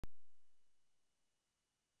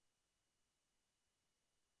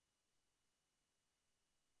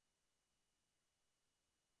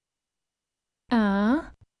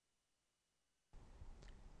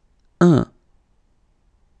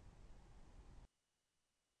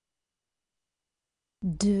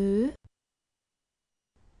2,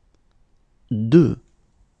 2,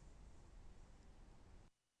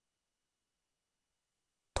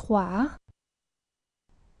 3,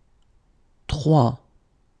 3,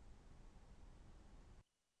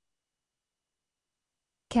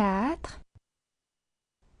 4,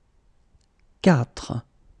 4, 5,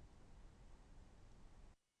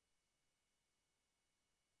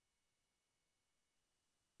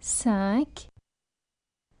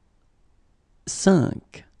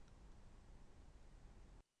 5,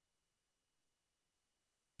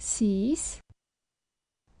 6,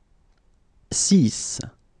 6,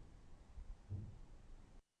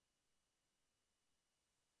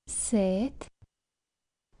 7,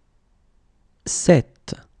 7,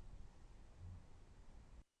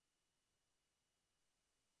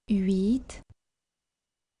 8,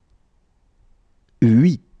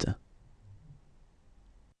 8,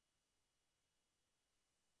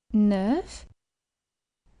 9,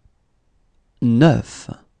 9,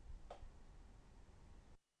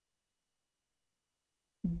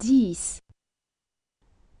 10,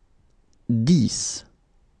 10, 11,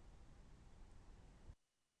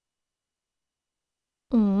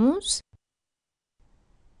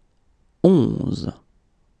 11,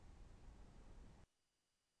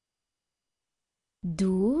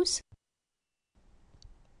 12,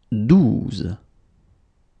 12,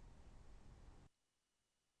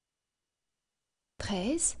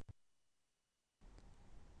 13,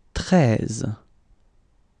 13,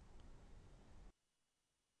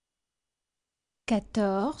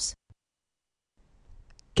 14,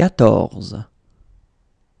 14,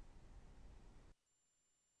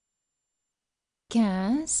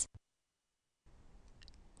 15,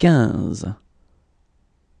 15,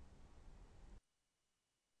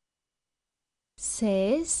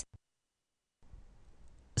 16,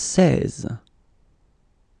 16,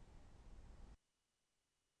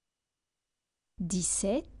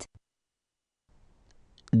 17,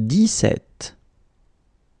 17,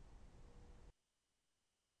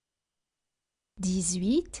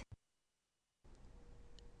 18,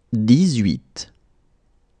 18,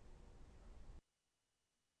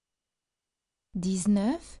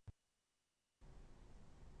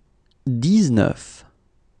 19,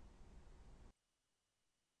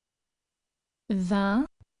 19,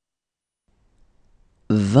 20,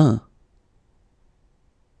 20, 21,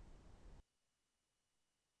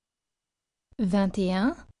 21,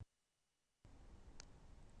 22,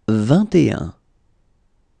 22,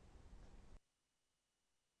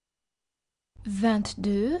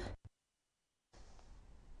 23,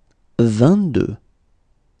 23,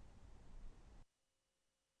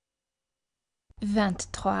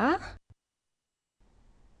 24,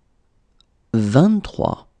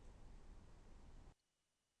 24,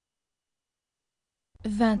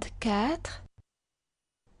 25,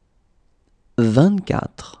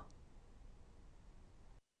 25,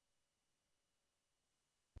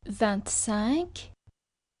 26,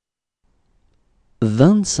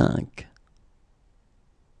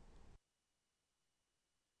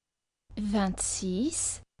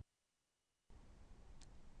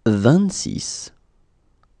 26,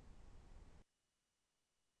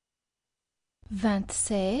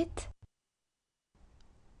 27,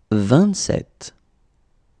 27,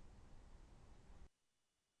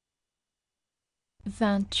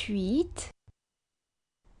 28,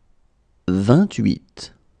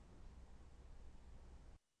 28,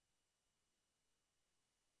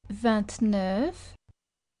 29,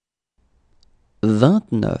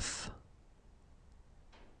 29,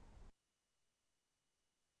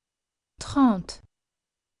 30,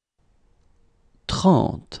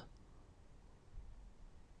 30,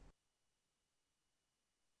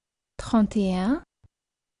 31,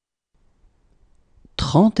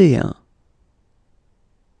 31,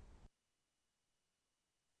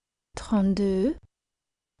 32,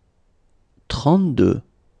 32, 33,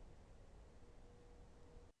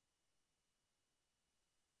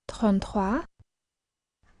 33, 34,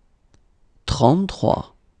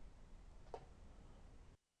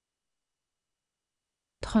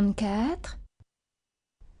 34,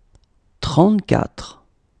 35,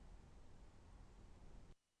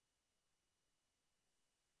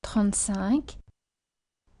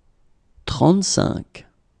 35,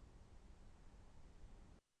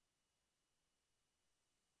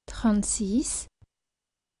 36,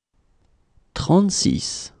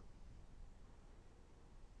 36,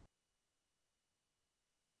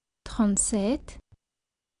 37,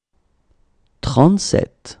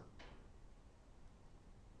 37,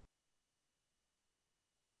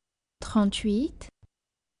 38,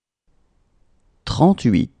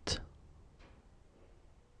 38,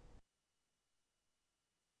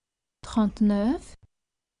 39,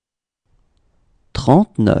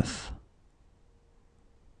 39,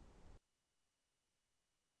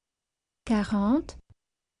 40,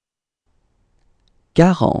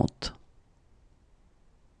 40,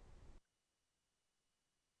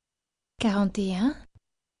 41,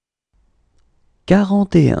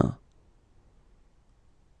 41,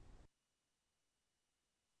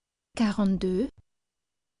 42,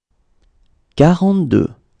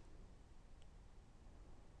 42,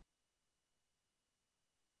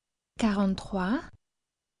 43,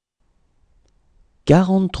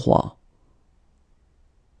 43,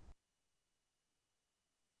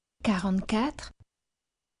 44,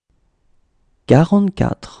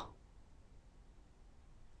 44,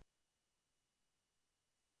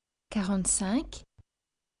 45,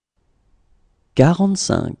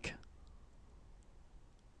 45,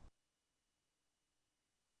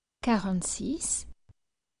 46,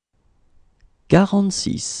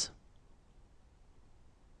 46,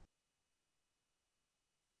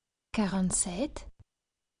 47,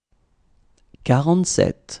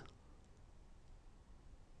 47,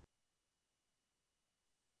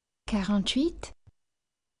 48,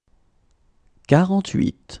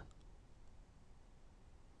 48,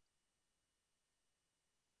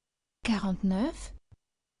 49,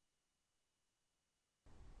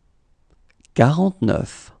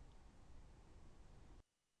 49,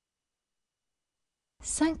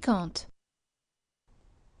 50,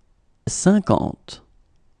 50,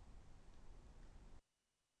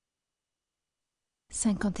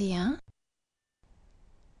 51,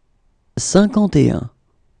 51,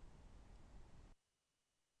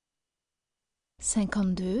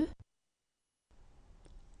 52,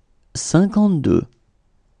 52,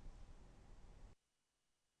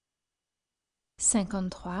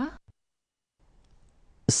 53,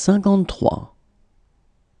 53,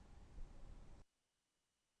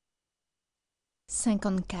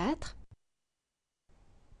 54,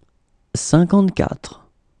 54,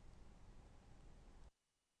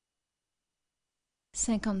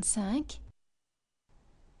 55,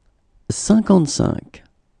 55,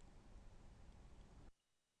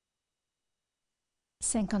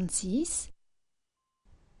 56,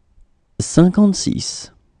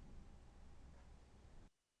 56,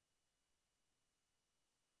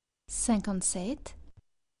 57,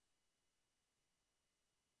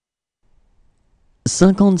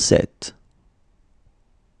 57,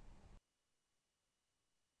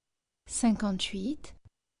 58,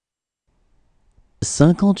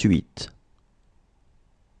 58,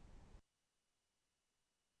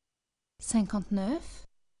 59,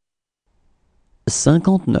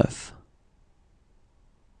 59,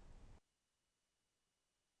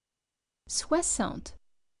 60,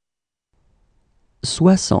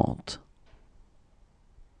 60,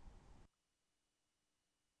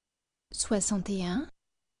 61,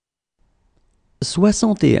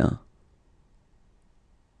 61,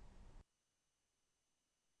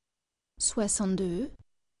 62,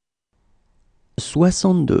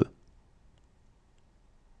 62,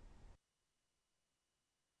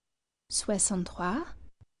 63,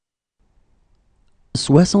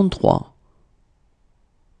 63,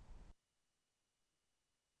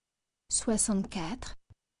 64,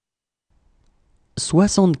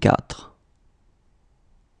 64,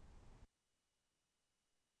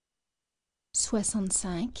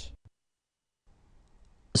 65,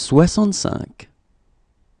 65,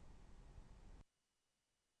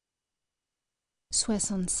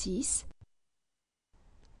 66,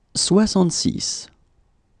 66,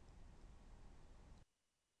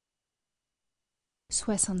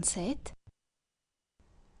 67,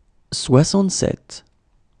 67,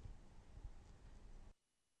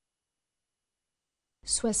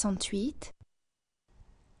 68,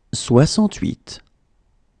 68,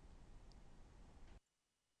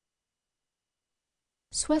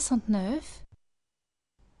 69,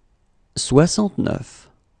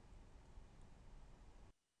 69,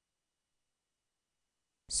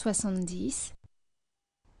 70,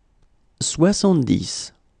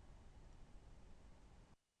 70,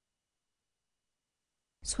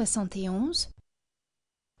 71,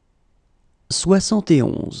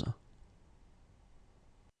 71,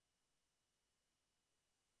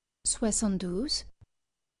 72,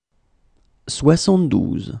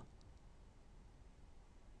 72,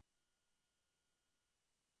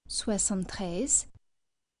 73,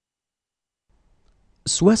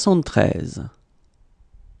 73,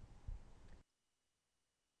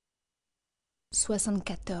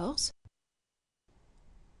 74,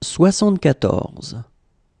 74,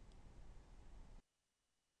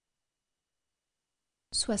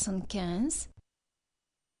 75,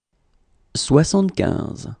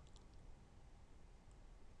 75,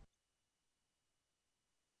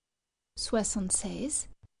 76,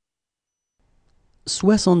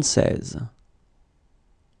 76,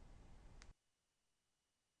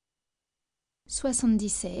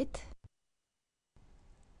 77,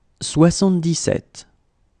 77,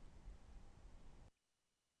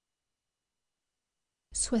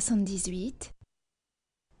 78,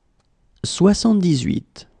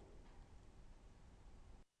 78,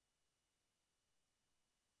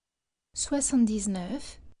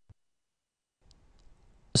 79,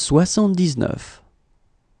 79,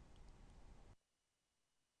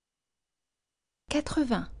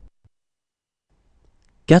 80,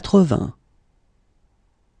 80,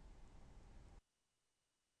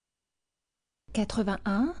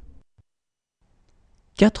 81,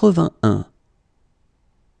 81,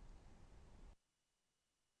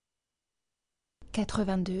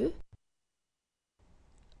 82,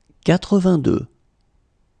 82,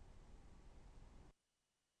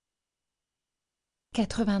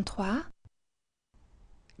 83,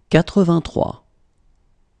 83, 84,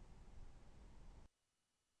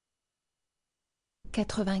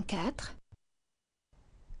 84,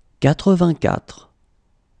 85,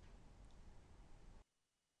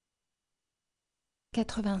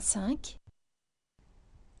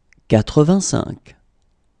 85,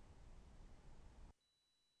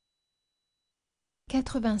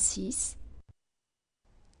 86,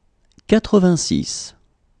 86,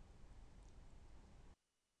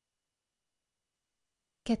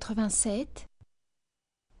 87,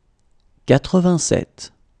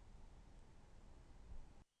 87,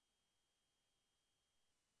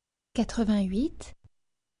 88,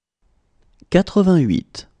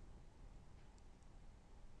 88,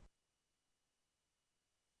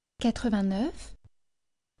 89,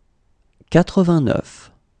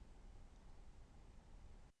 89,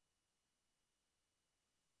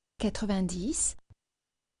 90,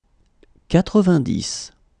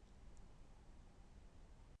 90,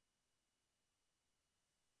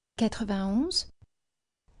 91,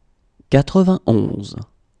 91,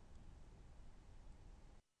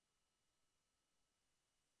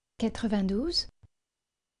 92,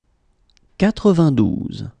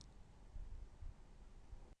 92,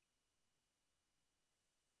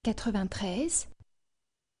 93,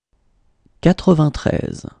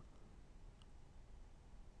 93,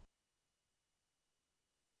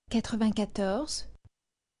 94,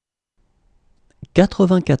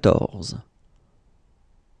 94,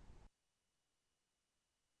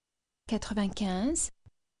 95,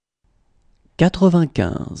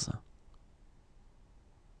 95,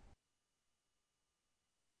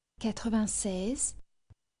 96,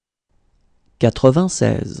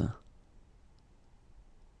 96,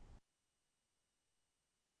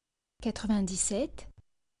 97,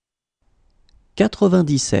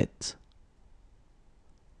 97,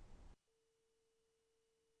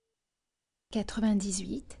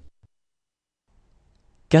 98,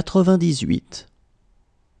 98,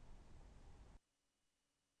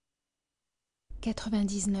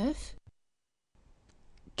 99,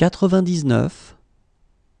 99,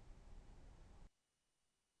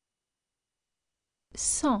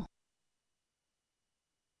 100,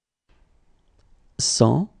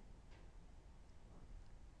 100,